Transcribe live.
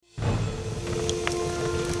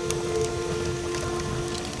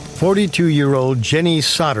42-year-old Jenny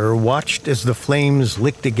Sodder watched as the flames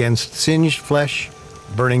licked against singed flesh,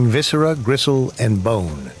 burning viscera, gristle, and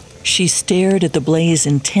bone. She stared at the blaze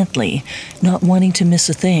intently, not wanting to miss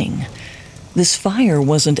a thing. This fire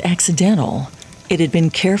wasn't accidental. It had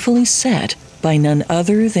been carefully set by none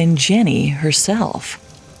other than Jenny herself.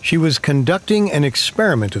 She was conducting an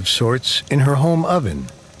experiment of sorts in her home oven,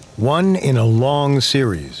 one in a long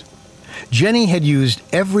series. Jenny had used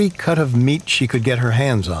every cut of meat she could get her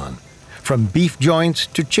hands on, from beef joints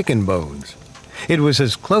to chicken bones. It was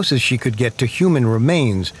as close as she could get to human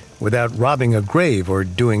remains without robbing a grave or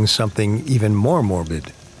doing something even more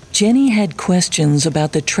morbid. Jenny had questions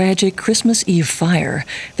about the tragic Christmas Eve fire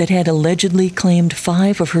that had allegedly claimed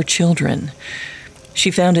 5 of her children.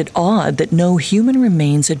 She found it odd that no human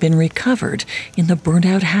remains had been recovered in the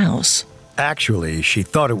burnt-out house. Actually, she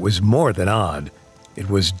thought it was more than odd. It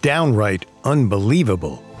was downright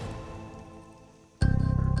unbelievable.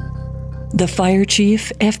 The fire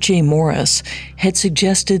chief, F.J. Morris, had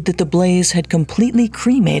suggested that the blaze had completely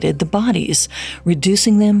cremated the bodies,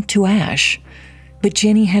 reducing them to ash. But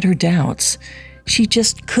Jenny had her doubts. She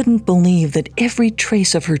just couldn't believe that every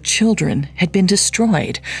trace of her children had been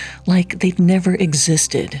destroyed, like they'd never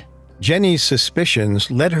existed. Jenny's suspicions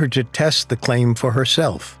led her to test the claim for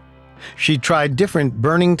herself. She tried different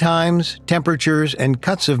burning times, temperatures, and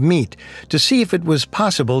cuts of meat to see if it was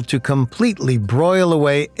possible to completely broil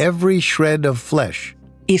away every shred of flesh.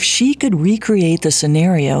 If she could recreate the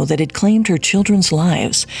scenario that had claimed her children's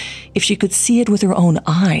lives, if she could see it with her own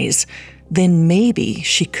eyes, then maybe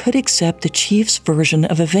she could accept the chief's version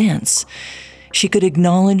of events. She could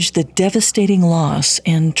acknowledge the devastating loss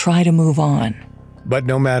and try to move on. But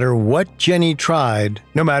no matter what Jenny tried,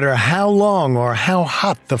 no matter how long or how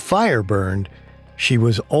hot the fire burned, she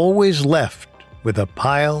was always left with a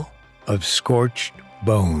pile of scorched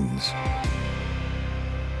bones.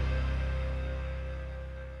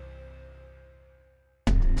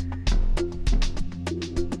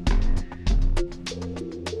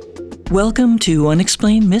 Welcome to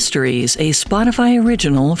Unexplained Mysteries, a Spotify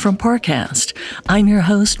original from Parcast. I'm your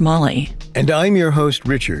host, Molly. And I'm your host,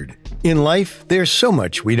 Richard. In life, there's so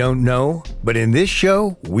much we don't know, but in this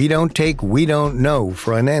show, we don't take "we don't know"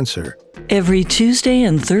 for an answer. Every Tuesday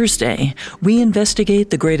and Thursday, we investigate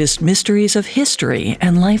the greatest mysteries of history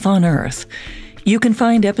and life on Earth. You can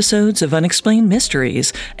find episodes of Unexplained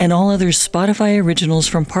Mysteries and all other Spotify originals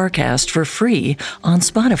from Parcast for free on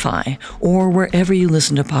Spotify or wherever you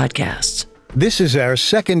listen to podcasts. This is our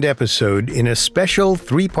second episode in a special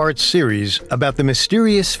 3-part series about the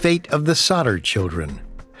mysterious fate of the Sodder children.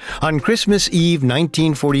 On Christmas Eve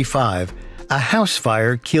 1945, a house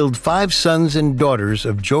fire killed 5 sons and daughters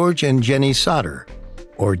of George and Jenny Sodder.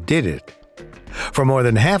 Or did it? For more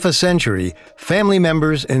than half a century, family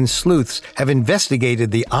members and sleuths have investigated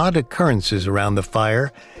the odd occurrences around the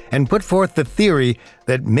fire and put forth the theory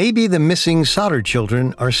that maybe the missing Sodder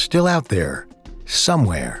children are still out there,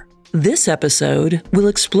 somewhere. This episode will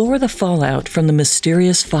explore the fallout from the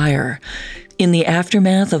mysterious fire. In the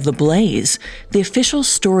aftermath of the blaze, the official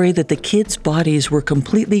story that the kids' bodies were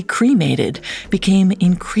completely cremated became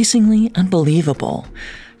increasingly unbelievable,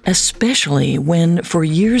 especially when, for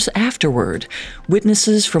years afterward,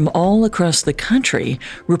 witnesses from all across the country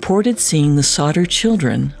reported seeing the Sodder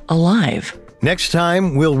children alive. Next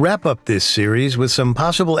time, we'll wrap up this series with some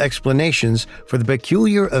possible explanations for the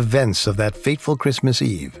peculiar events of that fateful Christmas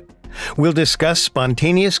Eve. We'll discuss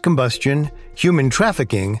spontaneous combustion, human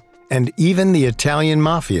trafficking, and even the Italian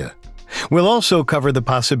mafia. We'll also cover the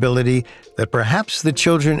possibility that perhaps the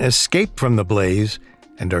children escaped from the blaze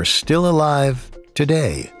and are still alive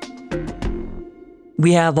today.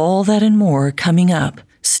 We have all that and more coming up.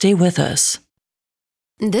 Stay with us.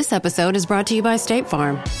 This episode is brought to you by State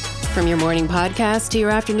Farm. From your morning podcast to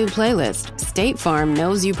your afternoon playlist, State Farm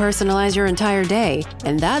knows you personalize your entire day,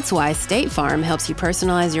 and that's why State Farm helps you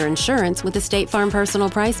personalize your insurance with the State Farm Personal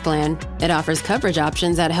Price Plan. It offers coverage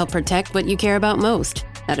options that help protect what you care about most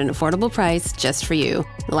at an affordable price just for you.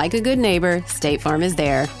 Like a good neighbor, State Farm is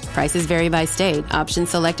there. Prices vary by state. Options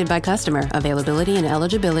selected by customer. Availability and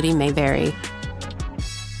eligibility may vary.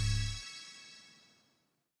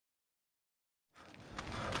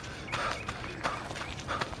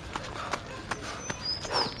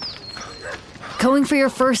 Going for your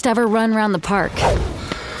first ever run around the park.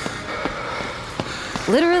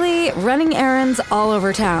 Literally running errands all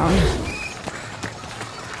over town.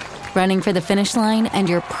 Running for the finish line and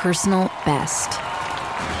your personal best.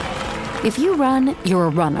 If you run, you're a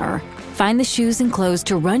runner. Find the shoes and clothes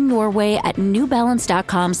to run your way at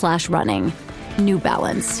newbalance.com/running. New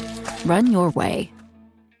Balance. Run your way.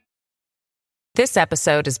 This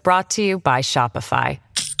episode is brought to you by Shopify.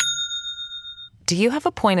 Do you have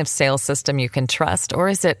a point of sale system you can trust, or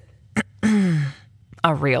is it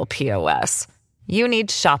a real POS? You need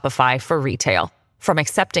Shopify for retail. From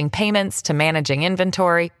accepting payments to managing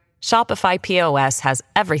inventory, Shopify POS has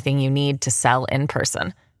everything you need to sell in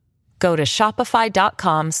person. Go to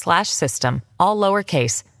shopify.com/system, all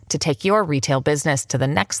lowercase, to take your retail business to the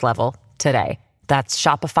next level today. That's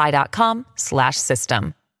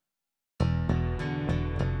shopify.com/system.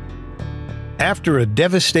 After a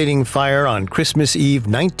devastating fire on Christmas Eve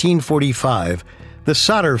 1945, the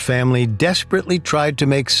Sodder family desperately tried to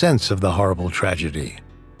make sense of the horrible tragedy.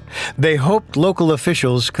 They hoped local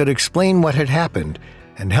officials could explain what had happened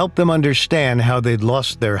and help them understand how they'd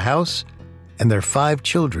lost their house and their 5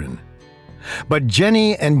 children. But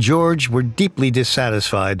Jenny and George were deeply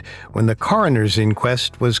dissatisfied when the coroner's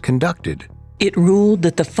inquest was conducted. It ruled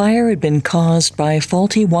that the fire had been caused by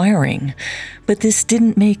faulty wiring, but this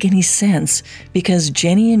didn't make any sense because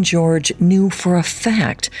Jenny and George knew for a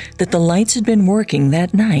fact that the lights had been working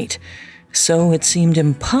that night. So it seemed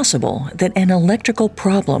impossible that an electrical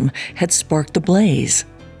problem had sparked the blaze.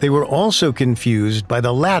 They were also confused by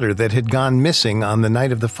the ladder that had gone missing on the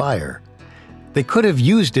night of the fire. They could have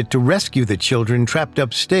used it to rescue the children trapped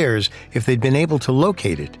upstairs if they'd been able to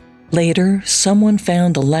locate it. Later, someone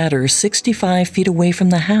found the ladder 65 feet away from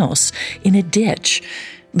the house in a ditch.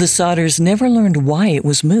 The Sodders never learned why it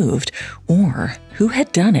was moved or who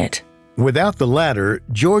had done it. Without the ladder,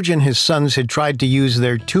 George and his sons had tried to use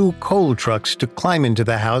their 2 coal trucks to climb into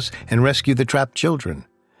the house and rescue the trapped children.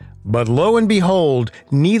 But lo and behold,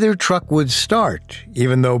 neither truck would start,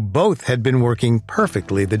 even though both had been working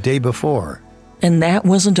perfectly the day before. And that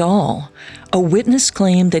wasn't all. A witness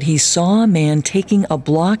claimed that he saw a man taking a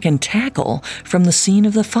block and tackle from the scene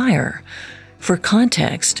of the fire. For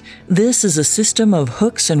context, this is a system of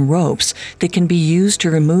hooks and ropes that can be used to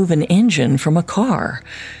remove an engine from a car.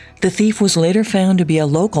 The thief was later found to be a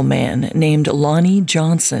local man named Lonnie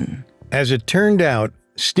Johnson. As it turned out,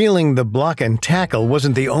 stealing the block and tackle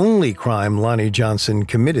wasn't the only crime Lonnie Johnson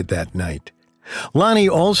committed that night. Lonnie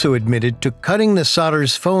also admitted to cutting the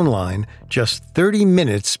Sodders' phone line just 30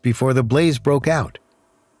 minutes before the blaze broke out.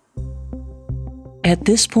 At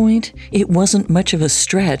this point, it wasn't much of a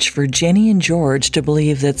stretch for Jenny and George to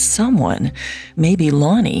believe that someone, maybe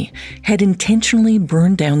Lonnie, had intentionally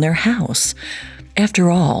burned down their house. After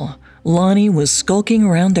all, Lonnie was skulking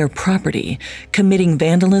around their property, committing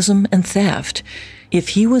vandalism and theft. If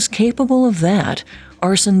he was capable of that,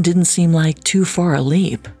 arson didn't seem like too far a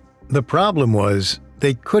leap. The problem was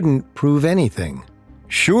they couldn't prove anything.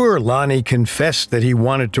 Sure, Lonnie confessed that he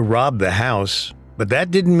wanted to rob the house, but that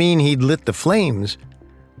didn't mean he'd lit the flames.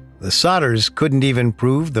 The Sodders couldn't even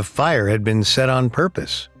prove the fire had been set on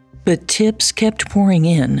purpose. But tips kept pouring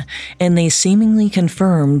in, and they seemingly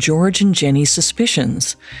confirmed George and Jenny's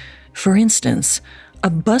suspicions. For instance, a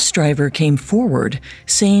bus driver came forward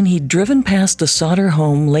saying he'd driven past the Sodder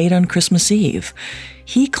home late on Christmas Eve.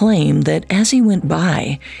 He claimed that as he went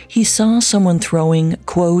by, he saw someone throwing,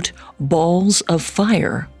 quote, balls of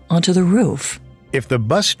fire onto the roof. If the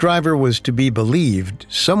bus driver was to be believed,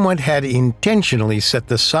 someone had intentionally set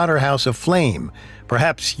the Sodder house aflame,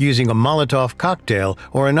 perhaps using a Molotov cocktail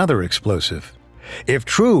or another explosive. If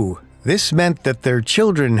true, this meant that their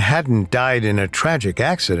children hadn't died in a tragic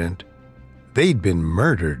accident. They'd been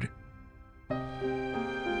murdered.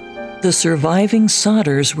 The surviving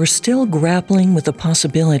Sodders were still grappling with the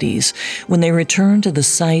possibilities when they returned to the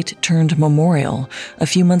site-turned-memorial a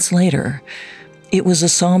few months later. It was a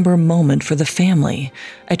somber moment for the family,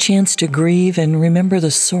 a chance to grieve and remember the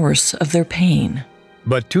source of their pain.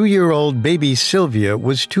 But 2-year-old baby Sylvia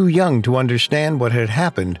was too young to understand what had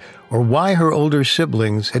happened or why her older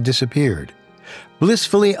siblings had disappeared.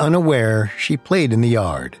 Blissfully unaware, she played in the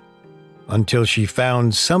yard until she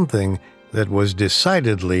found something that was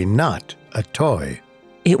decidedly not a toy.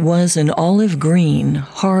 It was an olive green,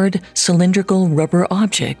 hard, cylindrical rubber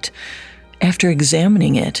object. After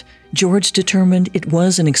examining it, George determined it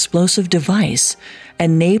was an explosive device, a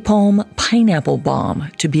napalm pineapple bomb,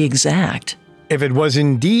 to be exact. If it was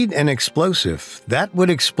indeed an explosive, that would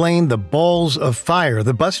explain the balls of fire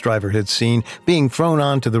the bus driver had seen being thrown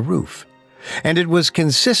onto the roof. And it was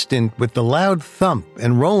consistent with the loud thump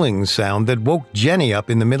and rolling sound that woke Jenny up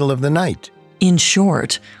in the middle of the night. In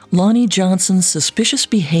short, Lonnie Johnson's suspicious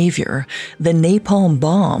behavior, the napalm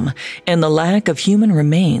bomb, and the lack of human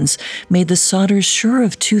remains made the Sodders sure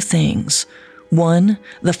of 2 things. 1,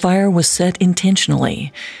 the fire was set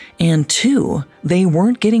intentionally, and 2, they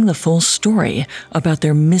weren't getting the full story about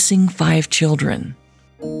their missing 5 children.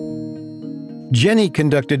 Jenny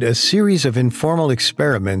conducted a series of informal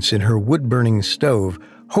experiments in her wood-burning stove,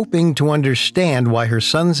 hoping to understand why her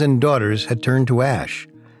sons and daughters had turned to ash.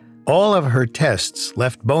 All of her tests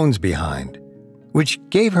left bones behind, which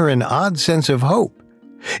gave her an odd sense of hope.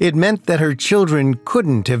 It meant that her children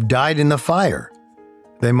couldn't have died in the fire.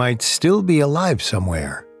 They might still be alive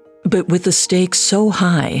somewhere. But with the stakes so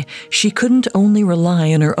high, she couldn't only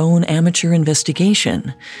rely on her own amateur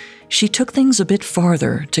investigation. She took things a bit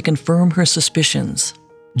farther to confirm her suspicions.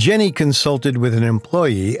 Jenny consulted with an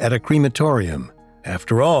employee at a crematorium.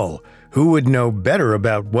 After all, who would know better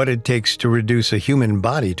about what it takes to reduce a human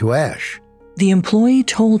body to ash? The employee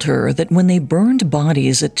told her that when they burned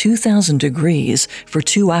bodies at 2,000 degrees for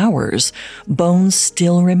 2 hours, bones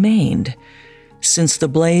still remained. Since the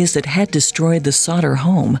blaze that had destroyed the Sodder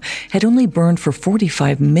home had only burned for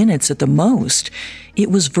 45 minutes at the most,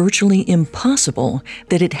 it was virtually impossible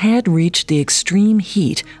that it had reached the extreme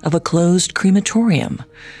heat of a closed crematorium.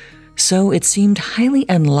 So it seemed highly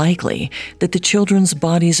unlikely that the children's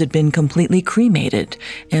bodies had been completely cremated,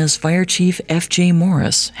 as Fire Chief F.J.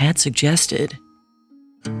 Morris had suggested.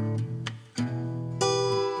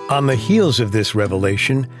 On the heels of this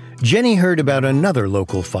revelation, Jenny heard about another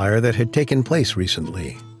local fire that had taken place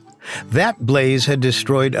recently. That blaze had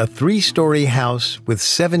destroyed a 3-story house with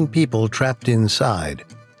 7 people trapped inside.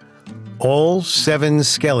 All 7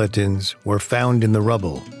 skeletons were found in the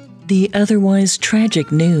rubble. The otherwise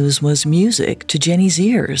tragic news was music to Jenny's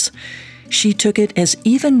ears. She took it as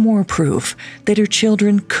even more proof that her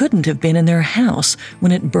children couldn't have been in their house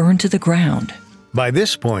when it burned to the ground. By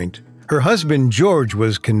this point, her husband George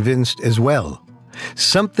was convinced as well.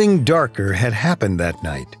 Something darker had happened that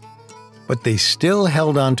night, but they still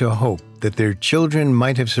held on to hope that their children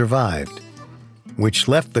might have survived, which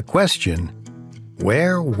left the question,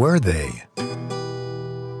 where were they?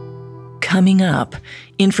 Coming up,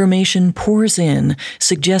 information pours in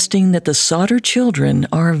suggesting that the Sodder children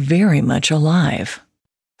are very much alive.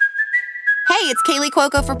 Hey, it's Kaylee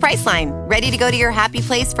Cuoco for Priceline. Ready to go to your happy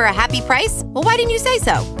place for a happy price? Well, why didn't you say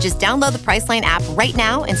so? Just download the Priceline app right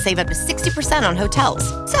now and save up to 60% on hotels.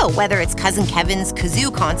 So whether it's Cousin Kevin's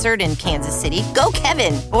Kazoo Concert in Kansas City, go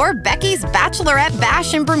Kevin, or Becky's Bachelorette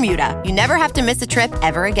Bash in Bermuda, you never have to miss a trip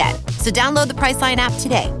ever again. So download the Priceline app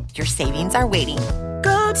today. Your savings are waiting.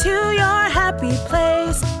 Go to your happy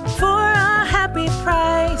place for a happy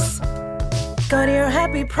price. Go to your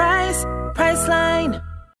happy price, Priceline.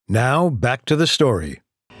 Now, back to the story.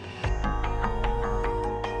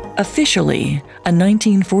 Officially, a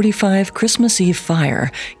 1945 Christmas Eve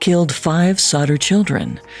fire killed 5 Sodder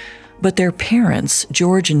children. But their parents,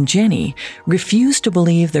 George and Jenny, refused to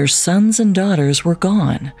believe their sons and daughters were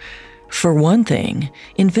gone. For one thing,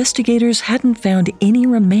 investigators hadn't found any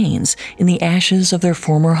remains in the ashes of their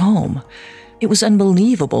former home. It was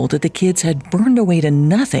unbelievable that the kids had burned away to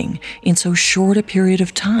nothing in so short a period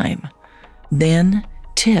of time. Then,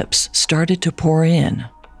 tips started to pour in.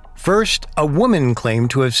 First, a woman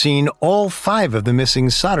claimed to have seen all 5 of the missing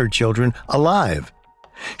Sodder children alive.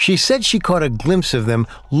 She said she caught a glimpse of them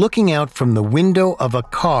looking out from the window of a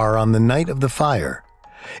car on the night of the fire.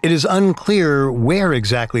 It is unclear where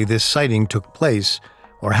exactly this sighting took place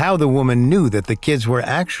or how the woman knew that the kids were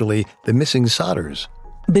actually the missing Sodders.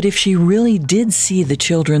 But if she really did see the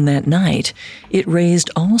children that night, it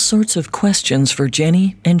raised all sorts of questions for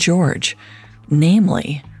Jenny and George.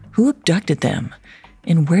 Namely, who abducted them,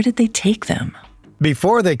 and where did they take them?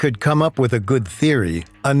 Before they could come up with a good theory,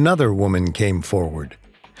 another woman came forward.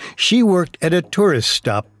 She worked at a tourist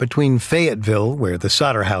stop between Fayetteville, where the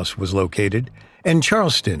Sodder house was located, and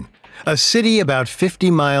Charleston, a city about 50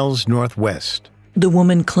 miles northwest. The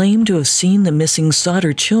woman claimed to have seen the missing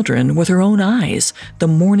Sodder children with her own eyes the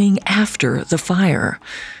morning after the fire.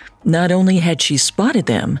 Not only had she spotted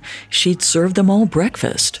them, she'd served them all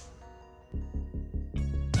breakfast.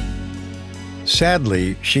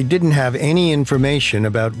 Sadly, she didn't have any information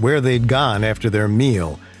about where they'd gone after their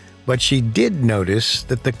meal, but she did notice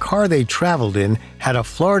that the car they traveled in had a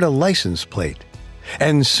Florida license plate.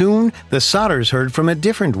 And soon, the Sodders heard from a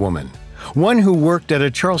different woman, one who worked at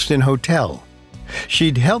a Charleston hotel.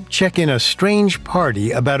 She'd helped check in a strange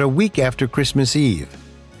party about a week after Christmas Eve.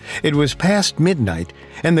 It was past midnight,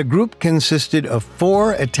 and the group consisted of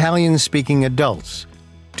 4 Italian-speaking adults,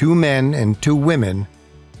 2 men and 2 women,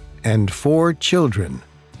 and 4 children.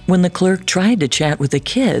 When the clerk tried to chat with the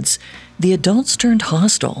kids, the adults turned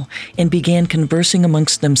hostile and began conversing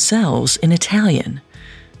amongst themselves in Italian.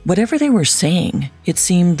 Whatever they were saying, it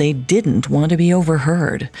seemed they didn't want to be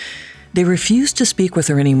overheard. They refused to speak with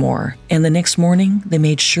her anymore, and the next morning they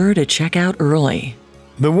made sure to check out early.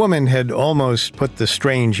 The woman had almost put the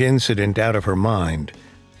strange incident out of her mind,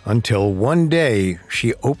 until one day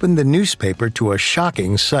she opened the newspaper to a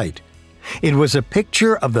shocking sight. It was a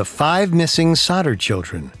picture of the 5 missing Sodder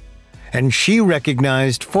children, and she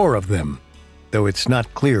recognized 4 of them, though it's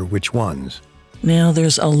not clear which ones. Now,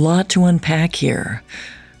 there's a lot to unpack here.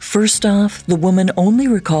 First off, the woman only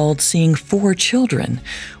recalled seeing 4 children,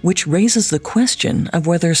 which raises the question of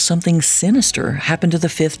whether something sinister happened to the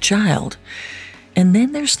 5th child. And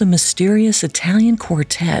then there's the mysterious Italian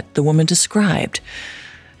quartet the woman described.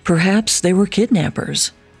 Perhaps they were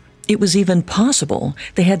kidnappers. It was even possible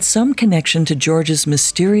they had some connection to George's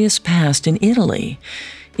mysterious past in Italy.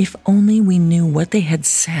 If only we knew what they had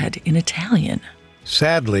said in Italian.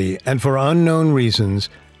 Sadly, and for unknown reasons,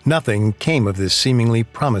 nothing came of this seemingly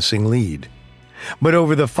promising lead. But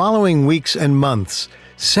over the following weeks and months,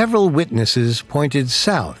 several witnesses pointed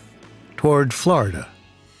south, toward Florida.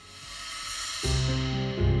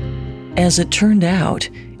 As it turned out,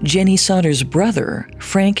 Jenny Sodder's brother,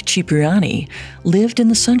 Frank Cipriani, lived in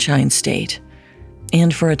the Sunshine State.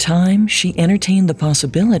 And for a time, she entertained the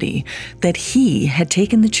possibility that he had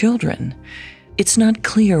taken the children. It's not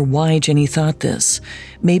clear why Jenny thought this.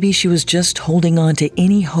 Maybe she was just holding on to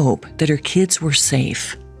any hope that her kids were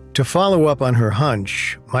safe. To follow up on her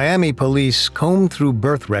hunch, Miami police combed through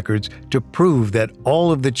birth records to prove that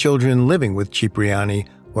all of the children living with Cipriani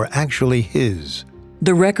were actually his.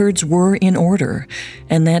 The records were in order,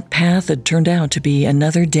 and that path had turned out to be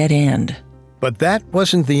another dead end. But that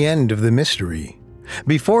wasn't the end of the mystery.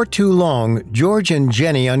 Before too long, George and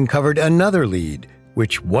Jenny uncovered another lead,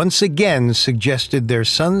 which once again suggested their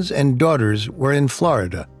sons and daughters were in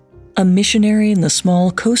Florida. A missionary in the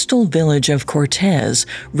small coastal village of Cortez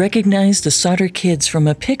recognized the Sodder kids from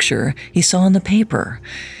a picture he saw in the paper.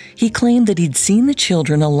 He claimed that he'd seen the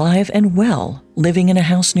children alive and well, living in a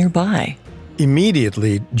house nearby.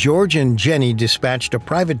 Immediately, George and Jenny dispatched a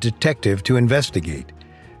private detective to investigate.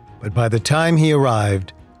 But by the time he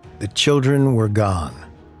arrived, the children were gone.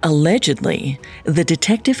 Allegedly, the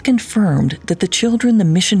detective confirmed that the children the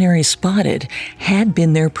missionary spotted had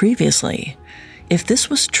been there previously. If this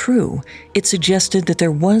was true, it suggested that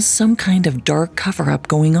there was some kind of dark cover-up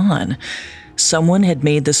going on. Someone had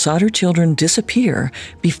made the Sodder children disappear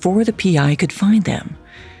before the PI could find them.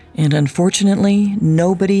 And unfortunately,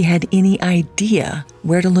 nobody had any idea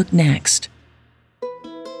where to look next.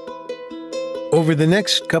 Over the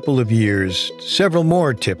next couple of years, several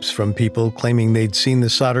more tips from people claiming they'd seen the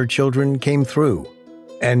Sodder children came through,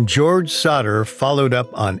 and George Sodder followed up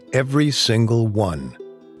on every single one.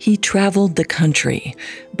 He traveled the country,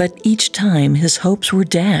 but each time his hopes were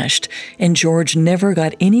dashed, and George never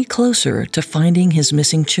got any closer to finding his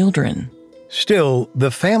missing children. Still,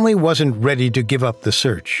 the family wasn't ready to give up the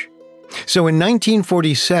search. So in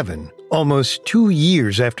 1947, almost 2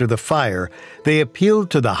 years after the fire, they appealed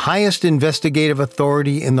to the highest investigative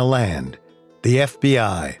authority in the land, the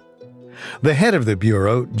FBI. The head of the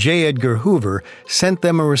Bureau, J. Edgar Hoover, sent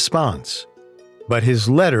them a response. But his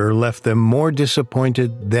letter left them more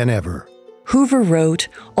disappointed than ever. Hoover wrote,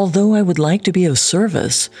 "Although I would like to be of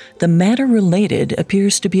service, the matter related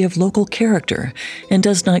appears to be of local character and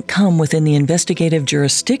does not come within the investigative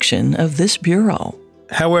jurisdiction of this bureau."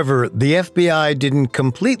 However, the FBI didn't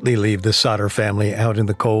completely leave the Sodder family out in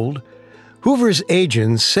the cold. Hoover's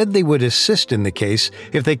agents said they would assist in the case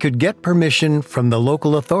if they could get permission from the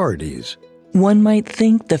local authorities. One might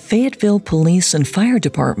think the Fayetteville police and fire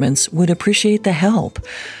departments would appreciate the help,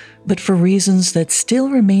 but for reasons that still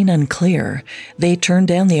remain unclear, they turned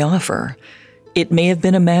down the offer. It may have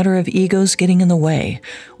been a matter of egos getting in the way,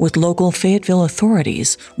 with local Fayetteville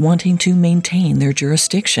authorities wanting to maintain their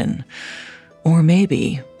jurisdiction. Or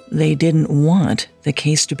maybe they didn't want the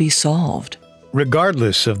case to be solved.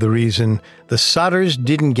 Regardless of the reason, the Sodders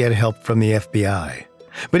didn't get help from the FBI.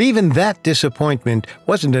 But even that disappointment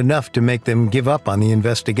wasn't enough to make them give up on the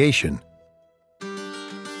investigation.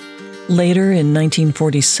 Later in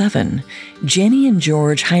 1947, Jenny and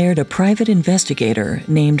George hired a private investigator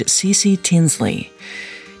named C.C. Tinsley.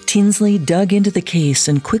 Tinsley dug into the case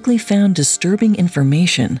and quickly found disturbing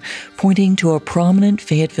information pointing to a prominent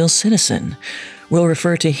Fayetteville citizen. We'll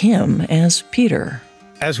refer to him as Peter.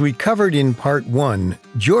 As we covered in Part 1,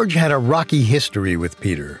 George had a rocky history with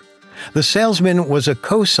Peter. The salesman was a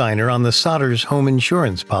co-signer on the Sodders' home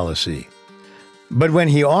insurance policy. But when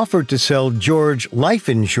he offered to sell George life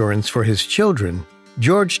insurance for his children,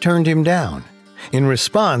 George turned him down. In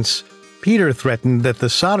response, Peter threatened that the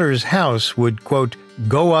Sodders' house would, quote,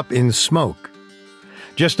 go up in smoke.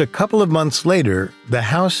 Just a couple of months later, the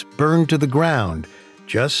house burned to the ground,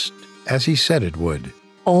 just as he said it would.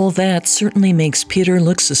 All that certainly makes Peter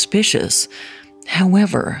look suspicious.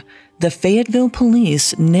 However, the Fayetteville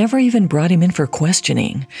police never even brought him in for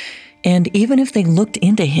questioning. And even if they looked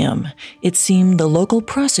into him, it seemed the local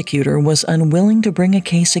prosecutor was unwilling to bring a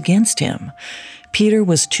case against him. Peter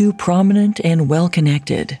was too prominent and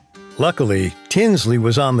well-connected. Luckily, Tinsley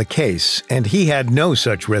was on the case, and he had no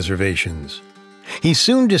such reservations. He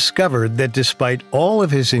soon discovered that despite all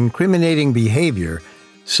of his incriminating behavior,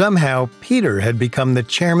 somehow Peter had become the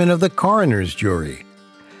chairman of the coroner's jury,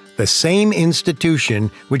 the same institution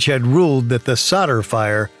which had ruled that the Sodder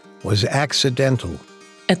fire was accidental.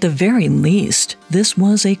 At the very least, this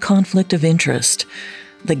was a conflict of interest.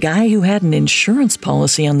 The guy who had an insurance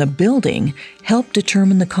policy on the building helped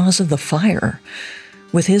determine the cause of the fire.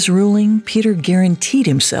 With his ruling, Peter guaranteed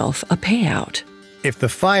himself a payout. If the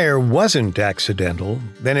fire wasn't accidental,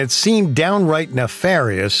 then it seemed downright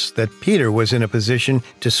nefarious that Peter was in a position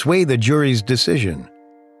to sway the jury's decision.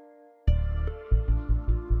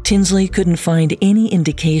 Tinsley couldn't find any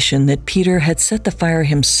indication that Peter had set the fire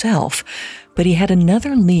himself, but he had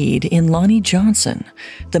another lead in Lonnie Johnson,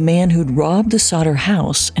 the man who'd robbed the Sodder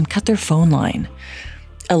house and cut their phone line.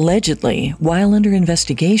 Allegedly, while under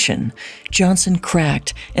investigation, Johnson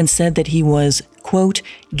cracked and said that he was, quote,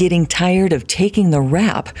 getting tired of taking the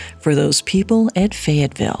rap for those people at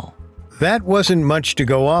Fayetteville. That wasn't much to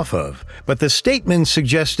go off of, but the statement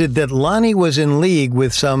suggested that Lonnie was in league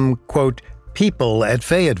with some, quote, people at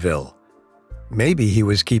Fayetteville. Maybe he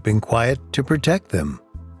was keeping quiet to protect them.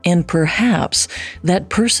 And perhaps that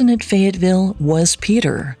person at Fayetteville was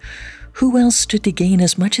Peter. Who else stood to gain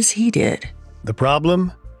as much as he did? The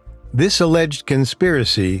problem? This alleged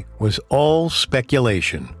conspiracy was all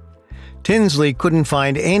speculation. Tinsley couldn't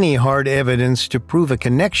find any hard evidence to prove a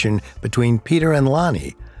connection between Peter and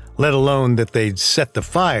Lonnie, let alone that they'd set the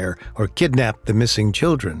fire or kidnapped the missing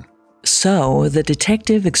children. So the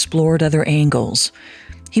detective explored other angles.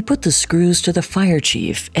 He put the screws to the fire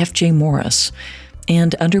chief, F.J. Morris,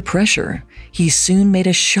 and under pressure, he soon made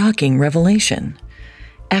a shocking revelation.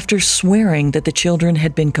 After swearing that the children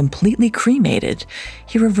had been completely cremated,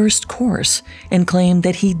 he reversed course and claimed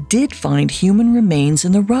that he did find human remains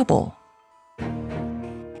in the rubble.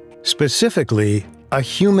 Specifically, a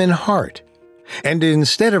human heart. And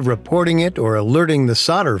instead of reporting it or alerting the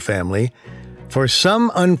Sodder family, for some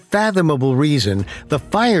unfathomable reason, the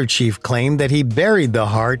fire chief claimed that he buried the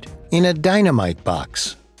heart in a dynamite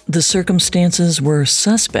box. The circumstances were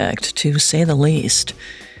suspect, to say the least.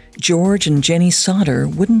 George and Jenny Sodder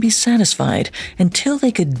wouldn't be satisfied until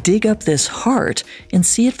they could dig up this heart and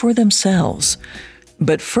see it for themselves.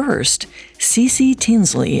 But first, C.C.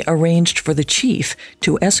 Tinsley arranged for the chief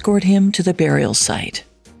to escort him to the burial site.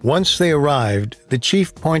 Once they arrived, the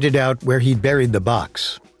chief pointed out where he'd buried the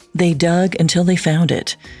box. They dug until they found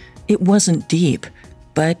it. It wasn't deep,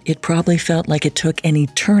 but it probably felt like it took an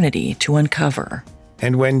eternity to uncover.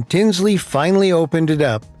 And when Tinsley finally opened it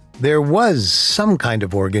up, there was some kind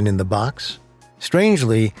of organ in the box.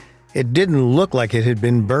 Strangely, it didn't look like it had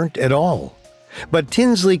been burnt at all. But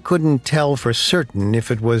Tinsley couldn't tell for certain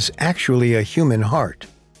if it was actually a human heart.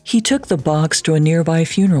 He took the box to a nearby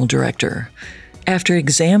funeral director. After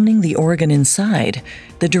examining the organ inside,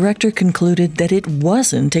 the director concluded that it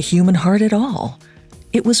wasn't a human heart at all.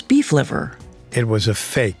 It was beef liver. It was a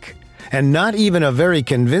fake, and not even a very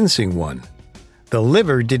convincing one. The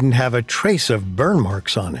liver didn't have a trace of burn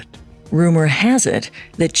marks on it. Rumor has it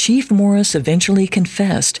that Chief Morris eventually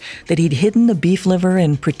confessed that he'd hidden the beef liver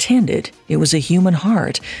and pretended it was a human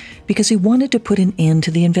heart because he wanted to put an end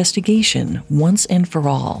to the investigation once and for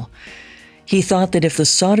all. He thought that if the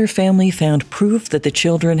Sodder family found proof that the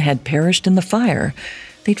children had perished in the fire,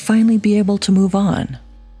 they'd finally be able to move on.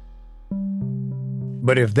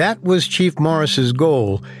 But if that was Chief Morris's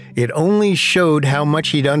goal, it only showed how much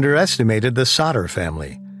he'd underestimated the Sodder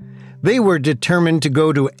family. They were determined to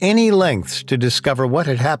go to any lengths to discover what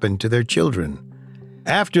had happened to their children.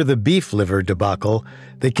 After the beef liver debacle,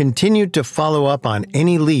 they continued to follow up on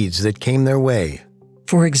any leads that came their way.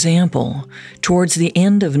 For example, towards the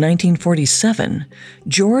end of 1947,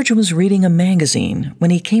 George was reading a magazine when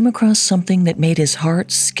he came across something that made his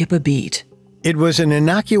heart skip a beat. It was an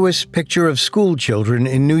innocuous picture of school children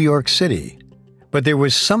in New York City. But there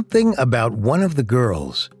was something about one of the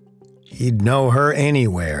girls. He'd know her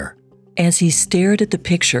anywhere. As he stared at the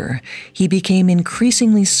picture, he became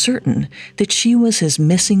increasingly certain that she was his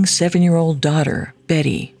missing 7-year-old daughter,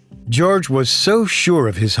 Betty. George was so sure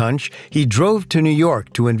of his hunch, he drove to New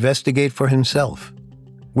York to investigate for himself.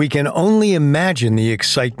 We can only imagine the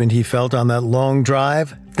excitement he felt on that long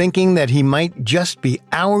drive, thinking that he might just be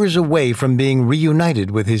hours away from being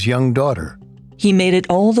reunited with his young daughter. He made it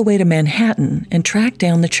all the way to Manhattan and tracked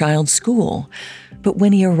down the child's school. But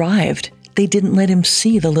when he arrived, they didn't let him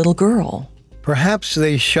see the little girl. Perhaps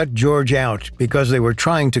they shut George out because they were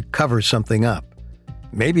trying to cover something up.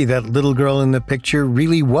 Maybe that little girl in the picture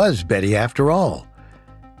really was Betty after all.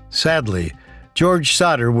 Sadly, George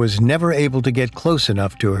Sodder was never able to get close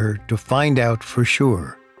enough to her to find out for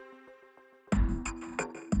sure.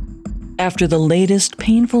 After the latest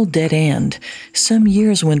painful dead end, some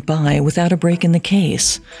years went by without a break in the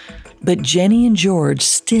case. But Jenny and George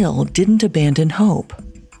still didn't abandon hope.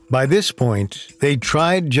 By this point, they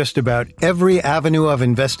tried just about every avenue of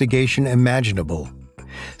investigation imaginable.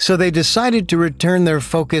 So they decided to return their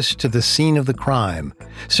focus to the scene of the crime,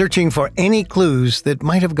 searching for any clues that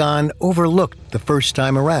might have gone overlooked the first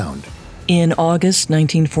time around. In August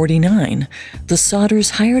 1949, the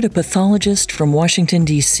Sodders hired a pathologist from Washington,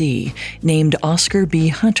 D.C., named Oscar B.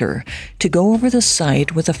 Hunter, to go over the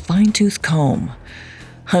site with a fine-tooth comb.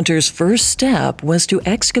 Hunter's first step was to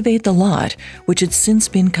excavate the lot, which had since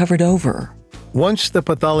been covered over. Once the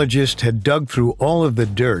pathologist had dug through all of the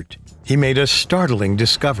dirt, he made a startling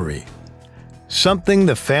discovery. Something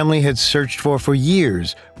the family had searched for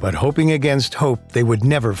years, but hoping against hope they would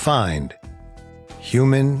never find.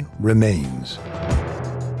 Human remains.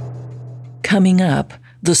 Coming up,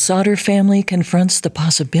 the Sodder family confronts the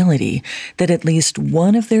possibility that at least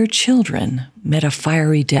one of their children met a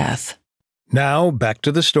fiery death. Now, back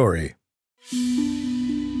to the story.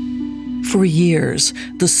 For years,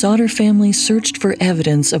 the Sodder family searched for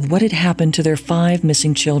evidence of what had happened to their 5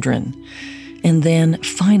 missing children. And then,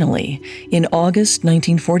 finally, in August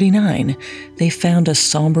 1949, they found a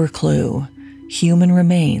somber clue: human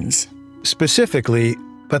remains. Specifically,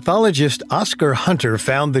 pathologist Oscar Hunter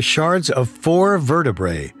found the shards of 4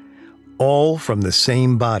 vertebrae, all from the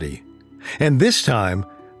same body. And this time,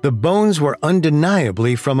 the bones were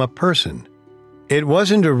undeniably from a person. It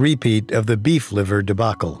wasn't a repeat of the beef liver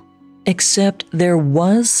debacle. Except there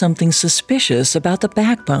was something suspicious about the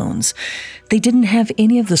backbones. They didn't have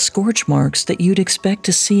any of the scorch marks that you'd expect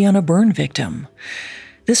to see on a burn victim.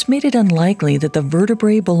 This made it unlikely that the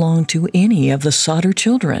vertebrae belonged to any of the Sodder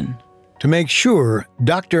children. To make sure,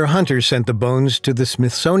 Dr. Hunter sent the bones to the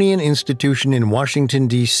Smithsonian Institution in Washington,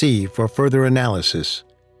 D.C. for further analysis.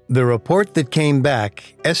 The report that came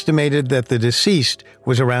back estimated that the deceased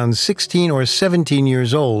was around 16 or 17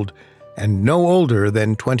 years old and no older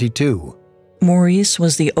than 22. Maurice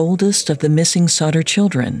was the oldest of the missing Sodder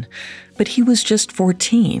children, but he was just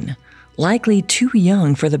 14, likely too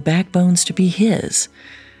young for the backbones to be his.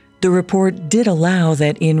 The report did allow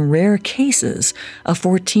that in rare cases, a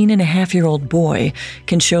 14-and-a-half-year-old boy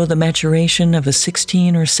can show the maturation of a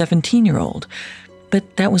 16 or 17-year-old,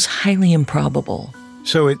 but that was highly improbable.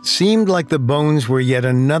 So it seemed like the bones were yet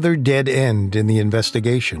another dead end in the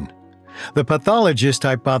investigation. The pathologist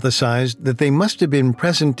hypothesized that they must have been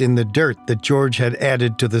present in the dirt that George had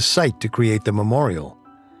added to the site to create the memorial.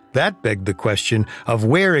 That begged the question of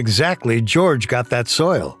where exactly George got that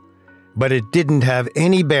soil. But it didn't have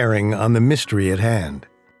any bearing on the mystery at hand.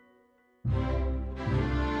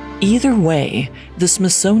 Either way, the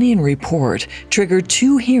Smithsonian report triggered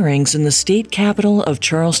 2 hearings in the state capital of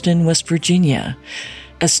Charleston, West Virginia.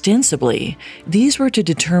 Ostensibly, these were to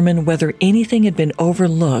determine whether anything had been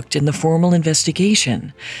overlooked in the formal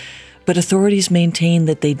investigation. But authorities maintained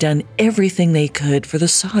that they'd done everything they could for the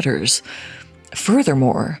Sodders.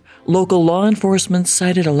 Furthermore, local law enforcement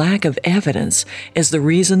cited a lack of evidence as the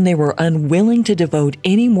reason they were unwilling to devote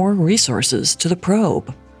any more resources to the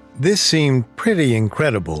probe. This seemed pretty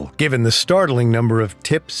incredible, given the startling number of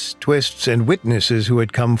tips, twists, and witnesses who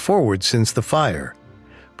had come forward since the fire.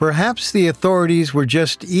 Perhaps the authorities were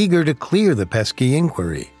just eager to clear the pesky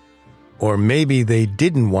inquiry. Or maybe they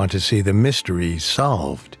didn't want to see the mystery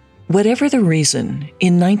solved. Whatever the reason,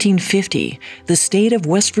 in 1950, the state of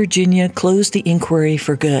West Virginia closed the inquiry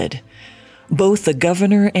for good. Both the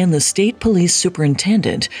governor and the state police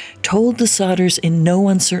superintendent told the Sodders in no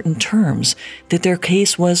uncertain terms that their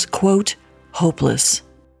case was, quote, hopeless.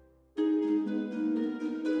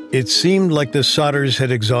 It seemed like the Sodders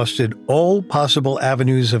had exhausted all possible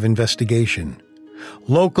avenues of investigation.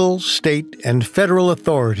 Local, state, and federal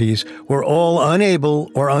authorities were all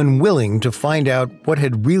unable or unwilling to find out what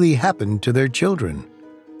had really happened to their children.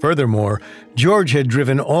 Furthermore, George had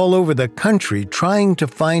driven all over the country trying to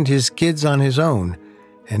find his kids on his own,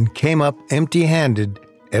 and came up empty-handed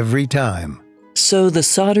every time. So the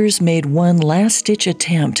Sodders made one last-ditch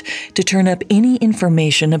attempt to turn up any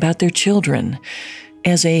information about their children.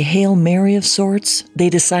 As a Hail Mary of sorts, they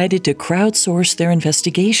decided to crowdsource their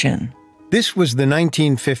investigation. This was the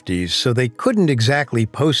 1950s, so they couldn't exactly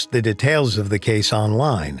post the details of the case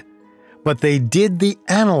online. But they did the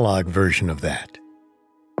analog version of that.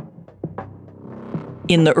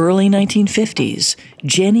 In the early 1950s,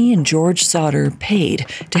 Jenny and George Sodder paid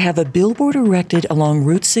to have a billboard erected along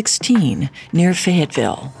Route 16 near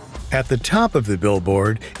Fayetteville. At the top of the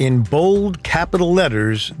billboard, in bold capital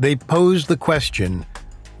letters, they posed the question,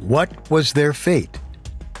 what was their fate?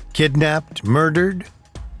 Kidnapped, murdered,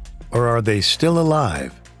 or are they still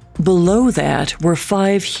alive? Below that were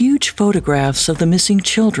 5 huge photographs of the missing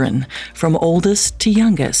children, from oldest to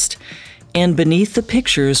youngest. And beneath the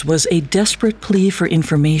pictures was a desperate plea for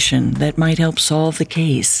information that might help solve the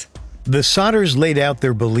case. The Sodders laid out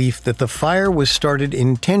their belief that the fire was started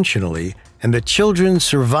intentionally and the children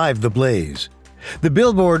survived the blaze. The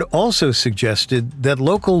billboard also suggested that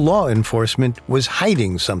local law enforcement was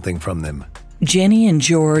hiding something from them. Jenny and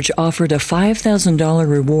George offered a $5,000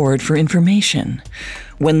 reward for information.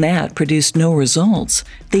 When that produced no results,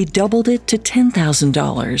 they doubled it to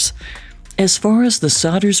 $10,000. As far as the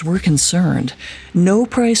Sodders were concerned, no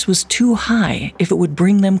price was too high if it would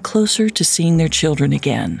bring them closer to seeing their children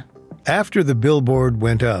again. After the billboard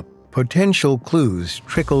went up, potential clues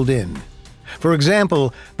trickled in. For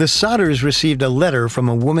example, the Sodders received a letter from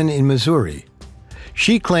a woman in Missouri.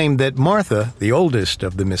 She claimed that Martha, the oldest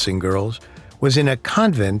of the missing girls, was in a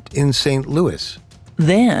convent in St. Louis.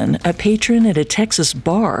 Then, a patron at a Texas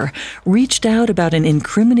bar reached out about an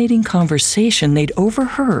incriminating conversation they'd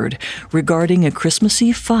overheard regarding a Christmas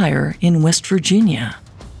Eve fire in West Virginia.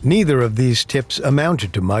 Neither of these tips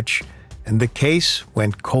amounted to much, and the case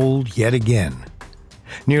went cold yet again.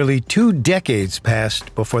 Nearly 2 decades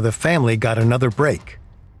passed before the family got another break.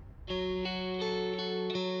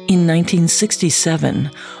 In 1967,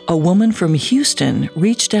 a woman from Houston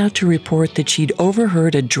reached out to report that she'd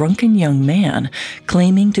overheard a drunken young man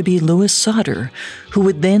claiming to be Louis Sodder, who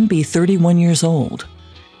would then be 31 years old.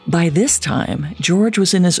 By this time, George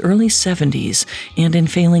was in his early 70s and in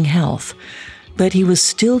failing health, but he was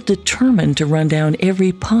still determined to run down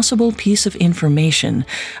every possible piece of information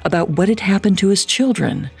about what had happened to his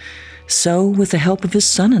children. So, with the help of his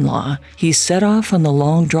son-in-law, he set off on the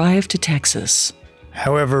long drive to Texas.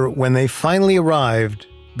 However, when they finally arrived,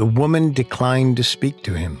 the woman declined to speak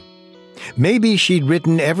to him. Maybe she'd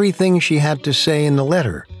written everything she had to say in the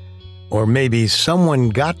letter, or maybe someone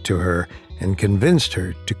got to her and convinced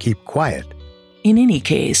her to keep quiet. In any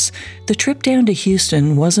case, the trip down to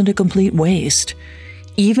Houston wasn't a complete waste.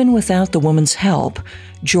 Even without the woman's help,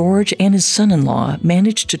 George and his son-in-law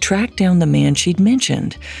managed to track down the man she'd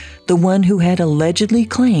mentioned, the one who had allegedly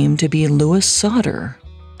claimed to be Louis Sodder.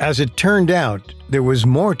 As it turned out, there was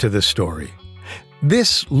more to the story.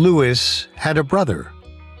 This Louis had a brother.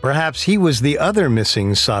 Perhaps he was the other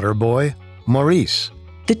missing Sodder boy, Maurice.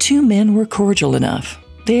 The 2 men were cordial enough.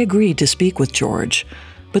 They agreed to speak with George,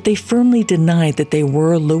 but they firmly denied that they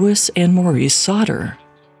were Louis and Maurice Sodder.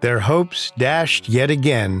 Their hopes dashed yet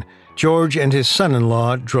again. George and his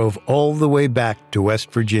son-in-law drove all the way back to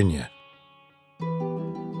West Virginia.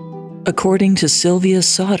 According to Sylvia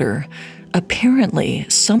Sodder, apparently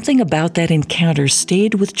something about that encounter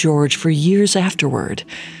stayed with George for years afterward.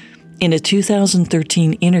 In a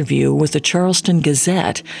 2013 interview with the Charleston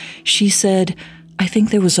Gazette, she said, "I think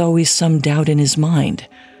there was always some doubt in his mind.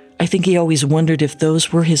 I think he always wondered if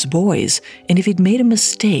those were his boys and if he'd made a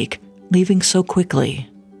mistake leaving so quickly."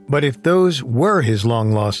 But if those were his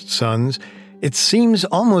long-lost sons, it seems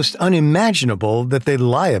almost unimaginable that they'd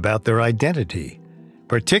lie about their identity,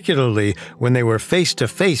 particularly when they were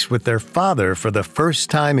face-to-face with their father for the first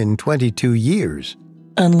time in 22 years.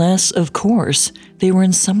 Unless, of course, they were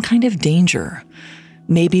in some kind of danger.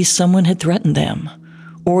 Maybe someone had threatened them.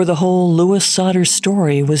 Or the whole Louis Sodder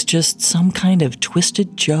story was just some kind of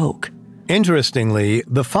twisted joke. Interestingly,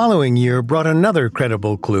 the following year brought another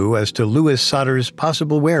credible clue as to Louis Sodder's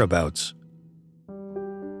possible whereabouts.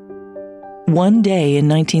 One day in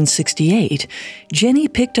 1968, Jenny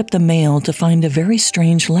picked up the mail to find a very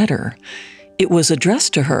strange letter. It was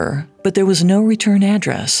addressed to her, but there was no return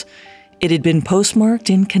address. It had been postmarked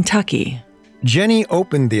in Kentucky. Jenny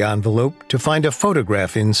opened the envelope to find a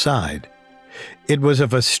photograph inside. It was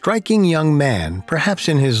of a striking young man, perhaps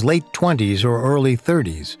in his late 20s or early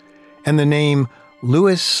 30s, and the name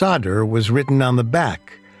Louis Sodder was written on the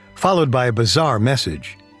back, followed by a bizarre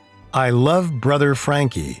message. "I love brother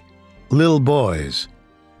Frankie. Lil boys.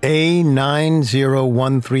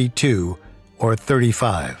 A90132 or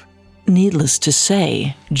 35. Needless to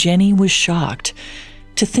say, Jenny was shocked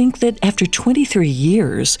to think that after 23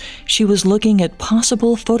 years, she was looking at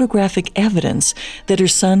possible photographic evidence that her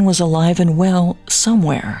son was alive and well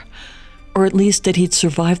somewhere, or at least that he'd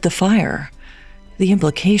survived the fire. The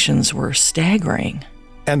implications were staggering.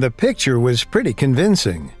 And the picture was pretty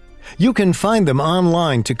convincing. You can find them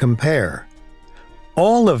online to compare.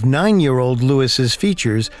 All of 9-year-old Lewis's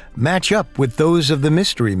features match up with those of the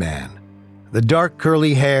mystery man. The dark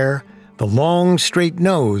curly hair, the long straight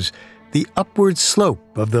nose, the upward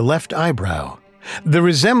slope of the left eyebrow. The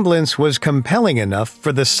resemblance was compelling enough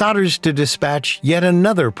for the Sodders to dispatch yet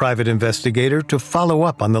another private investigator to follow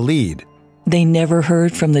up on the lead. They never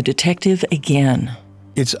heard from the detective again.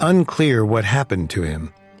 It's unclear what happened to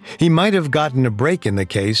him. He might have gotten a break in the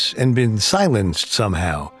case and been silenced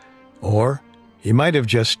somehow, or he might have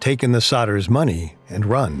just taken the Sodders' money and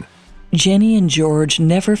run. Jenny and George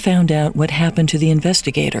never found out what happened to the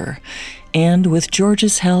investigator, and with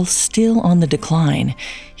George's health still on the decline,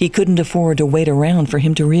 he couldn't afford to wait around for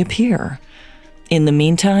him to reappear. In the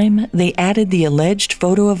meantime, they added the alleged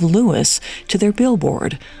photo of Lewis to their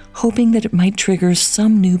billboard, hoping that it might trigger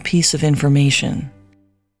some new piece of information.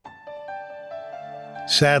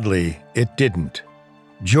 Sadly, it didn't.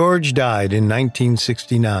 George died in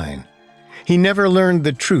 1969. He never learned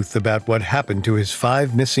the truth about what happened to his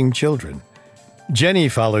 5 missing children. Jenny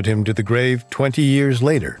followed him to the grave 20 years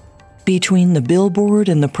later. Between the billboard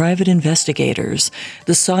and the private investigators,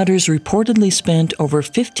 the Sodders reportedly spent over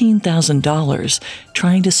 $15,000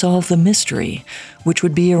 trying to solve the mystery, which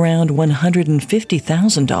would be around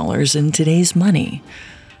 $150,000 in today's money.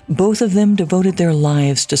 Both of them devoted their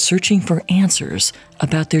lives to searching for answers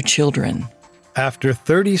about their children. After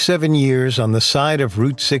 37 years on the side of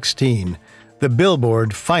Route 16, the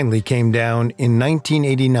billboard finally came down in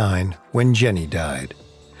 1989 when Jenny died.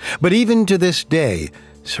 But even to this day,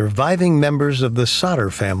 surviving members of the Sodder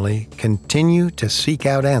family continue to seek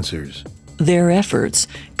out answers. Their efforts,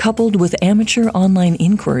 coupled with amateur online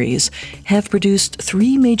inquiries, have produced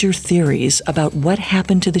 3 major theories about what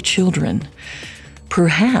happened to the children.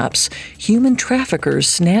 Perhaps human traffickers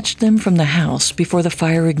snatched them from the house before the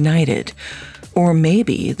fire ignited. Or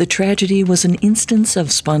maybe the tragedy was an instance of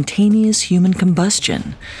spontaneous human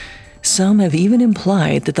combustion. Some have even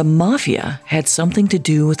implied that the mafia had something to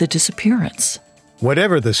do with the disappearance.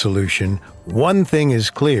 Whatever the solution, one thing is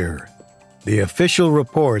clear. The official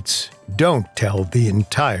reports don't tell the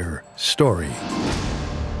entire story.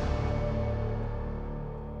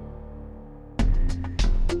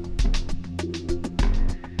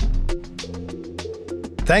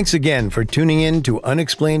 Thanks again for tuning in to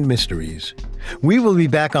Unexplained Mysteries. We will be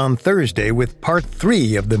back on Thursday with Part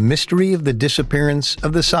 3 of the mystery of the disappearance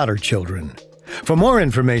of the Sodder children. For more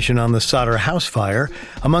information on the Sodder house fire,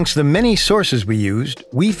 amongst the many sources we used,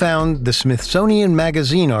 we found the Smithsonian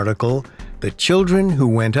Magazine article, The Children Who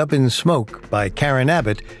Went Up in Smoke by Karen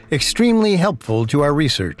Abbott, extremely helpful to our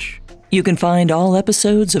research. You can find all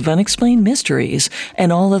episodes of Unexplained Mysteries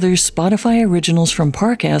and all other Spotify originals from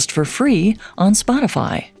Parcast for free on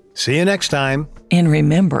Spotify. See you next time. And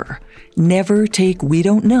remember, never take "we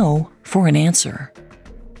don't know" for an answer.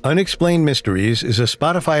 Unexplained Mysteries is a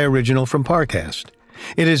Spotify original from Parcast.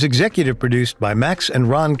 It is executive produced by Max and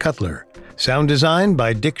Ron Cutler. Sound design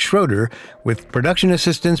by Dick Schroeder, with production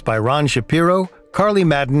assistance by Ron Shapiro, Carly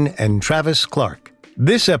Madden, and Travis Clark.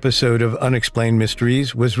 This episode of Unexplained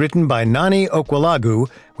Mysteries was written by Nani Okwalagu,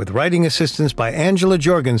 with writing assistance by Angela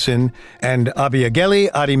Jorgensen and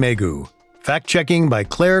Abiageli Adimegu. Fact-checking by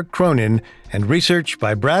Claire Cronin, and research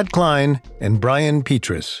by Brad Klein and Brian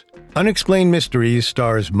Petrus. Unexplained Mysteries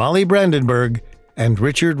stars Molly Brandenburg and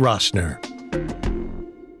Richard Rossner.